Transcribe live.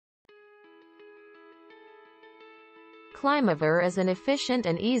Climaver is an efficient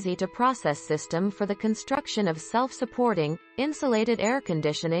and easy-to-process system for the construction of self-supporting, insulated air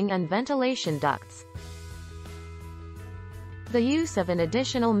conditioning and ventilation ducts. The use of an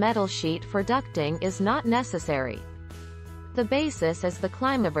additional metal sheet for ducting is not necessary. The basis is the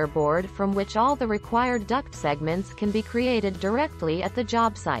Climaver board, from which all the required duct segments can be created directly at the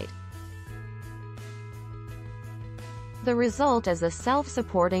job site. The result is a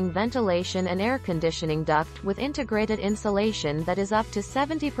self-supporting ventilation and air conditioning duct with integrated insulation that is up to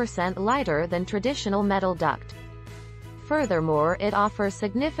 70% lighter than traditional metal duct. Furthermore, it offers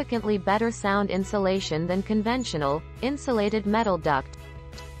significantly better sound insulation than conventional, insulated metal duct,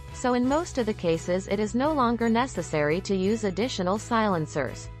 so in most of the cases it is no longer necessary to use additional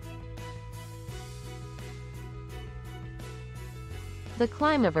silencers. The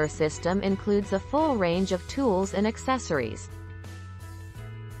Climaver system includes a full range of tools and accessories.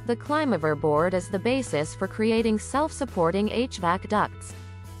 The Climaver board is the basis for creating self-supporting HVAC ducts.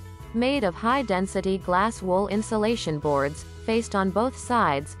 Made of high-density glass wool insulation boards, faced on both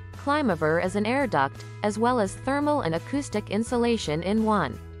sides, Climaver is an air duct, as well as thermal and acoustic insulation in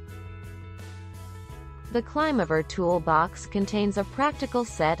one. The Climaver toolbox contains a practical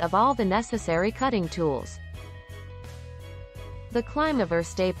set of all the necessary cutting tools. The Climaver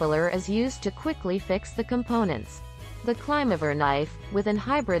stapler is used to quickly fix the components. The Climaver knife, with an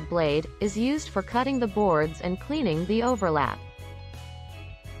hybrid blade, is used for cutting the boards and cleaning the overlap.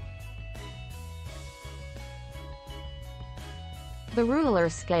 The ruler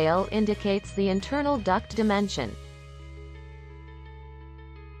scale indicates the internal duct dimension.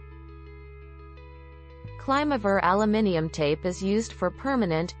 Climaver aluminum tape is used for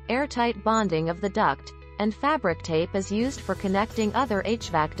permanent, airtight bonding of the duct, and fabric tape is used for connecting other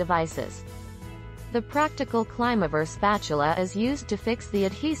HVAC devices. The practical Climaver spatula is used to fix the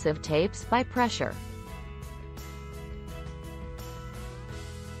adhesive tapes by pressure.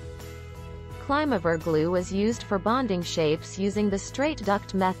 Climaver glue is used for bonding shapes using the straight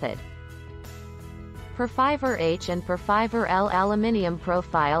duct method. Perfiver H and Perfiver L aluminum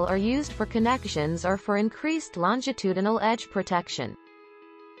profile are used for connections or for increased longitudinal edge protection.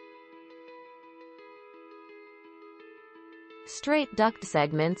 Straight duct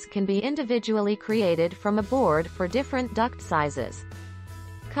segments can be individually created from a board for different duct sizes.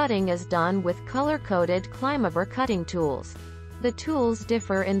 Cutting is done with color-coded Climaver cutting tools. The tools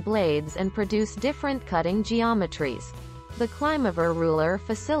differ in blades and produce different cutting geometries. The Climaver ruler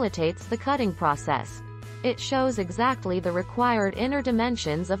facilitates the cutting process. It shows exactly the required inner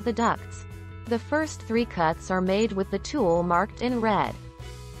dimensions of the ducts. The first 3 cuts are made with the tool marked in red.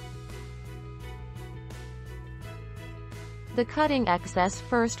 The cutting excess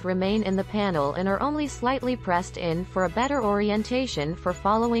first remain in the panel and are only slightly pressed in for a better orientation for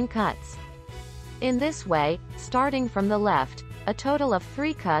following cuts. In this way, starting from the left, a total of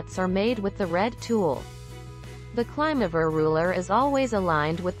 3 cuts are made with the red tool. The Climaver ruler is always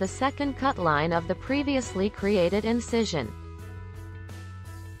aligned with the second cut line of the previously created incision.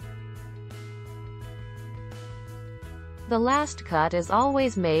 The last cut is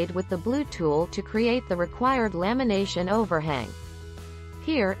always made with the blue tool to create the required lamination overhang.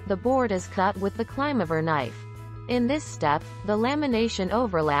 Here, the board is cut with the Climaver knife. In this step, the lamination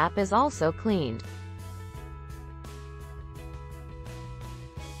overlap is also cleaned.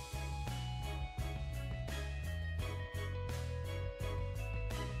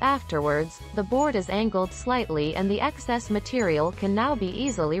 Afterwards, the board is angled slightly and the excess material can now be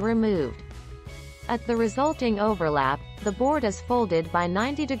easily removed. At the resulting overlap, the board is folded by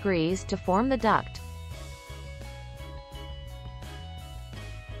 90 degrees to form the duct.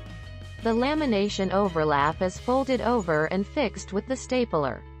 The lamination overlap is folded over and fixed with the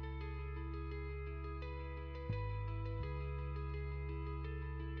stapler.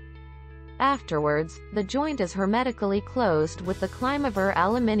 Afterwards, the joint is hermetically closed with the Climaver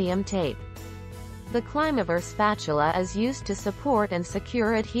aluminum tape. The Climaver spatula is used to support and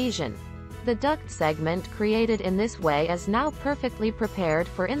secure adhesion. The duct segment created in this way is now perfectly prepared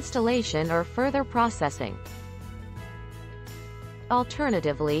for installation or further processing.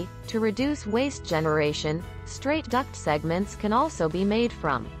 Alternatively, to reduce waste generation, straight duct segments can also be made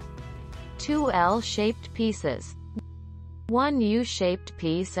from 2 L-shaped pieces, 1 U-shaped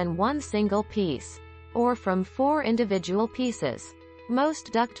piece and 1 single piece, or from 4 individual pieces.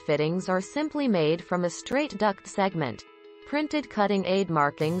 Most duct fittings are simply made from a straight duct segment. Printed cutting aid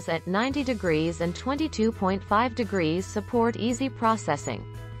markings at 90 degrees and 22.5 degrees support easy processing.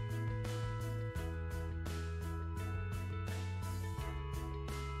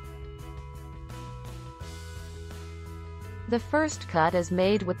 The first cut is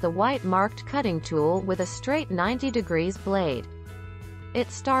made with the white marked cutting tool with a straight 90 degrees blade. It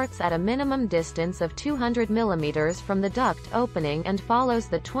starts at a minimum distance of 200 mm from the duct opening and follows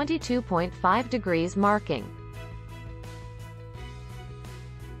the 22.5 degrees marking.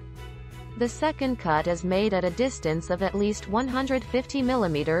 The second cut is made at a distance of at least 150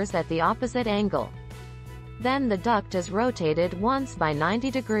 mm at the opposite angle. Then the duct is rotated once by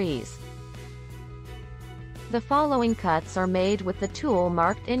 90 degrees. The following cuts are made with the tool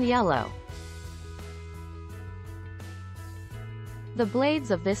marked in yellow. The blades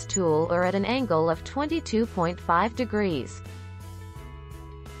of this tool are at an angle of 22.5 degrees.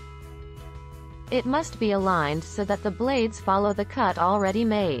 It must be aligned so that the blades follow the cut already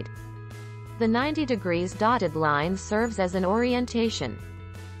made. The 90 degrees dotted line serves as an orientation.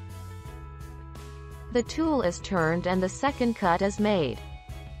 The tool is turned and the second cut is made.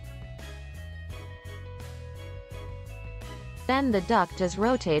 Then the duct is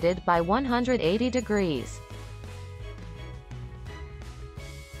rotated by 180 degrees.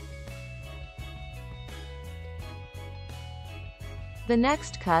 The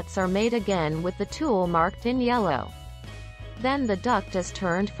next cuts are made again with the tool marked in yellow. Then the duct is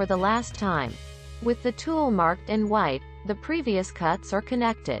turned for the last time. With the tool marked in white, the previous cuts are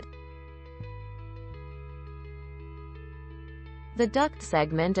connected. The duct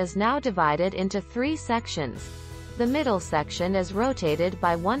segment is now divided into 3 sections. The middle section is rotated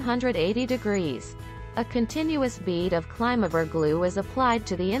by 180 degrees. A continuous bead of Climaver glue is applied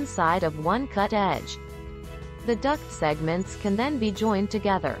to the inside of one cut edge. The duct segments can then be joined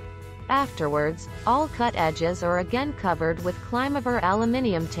together. Afterwards, all cut edges are again covered with Climaver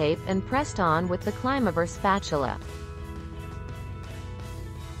aluminium tape and pressed on with the Climaver spatula.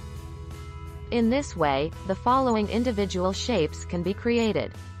 In this way, the following individual shapes can be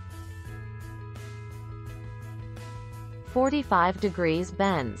created. 45 degrees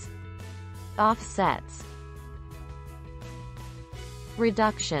bends. Offsets.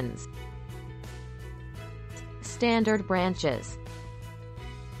 Reductions. Standard branches.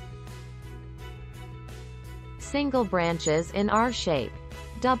 Single branches in R shape.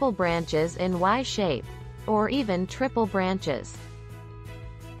 Double branches in Y shape. Or even triple branches.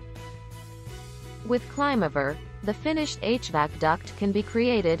 With Climaver, the finished HVAC duct can be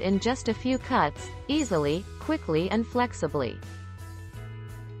created in just a few cuts, easily, quickly and flexibly.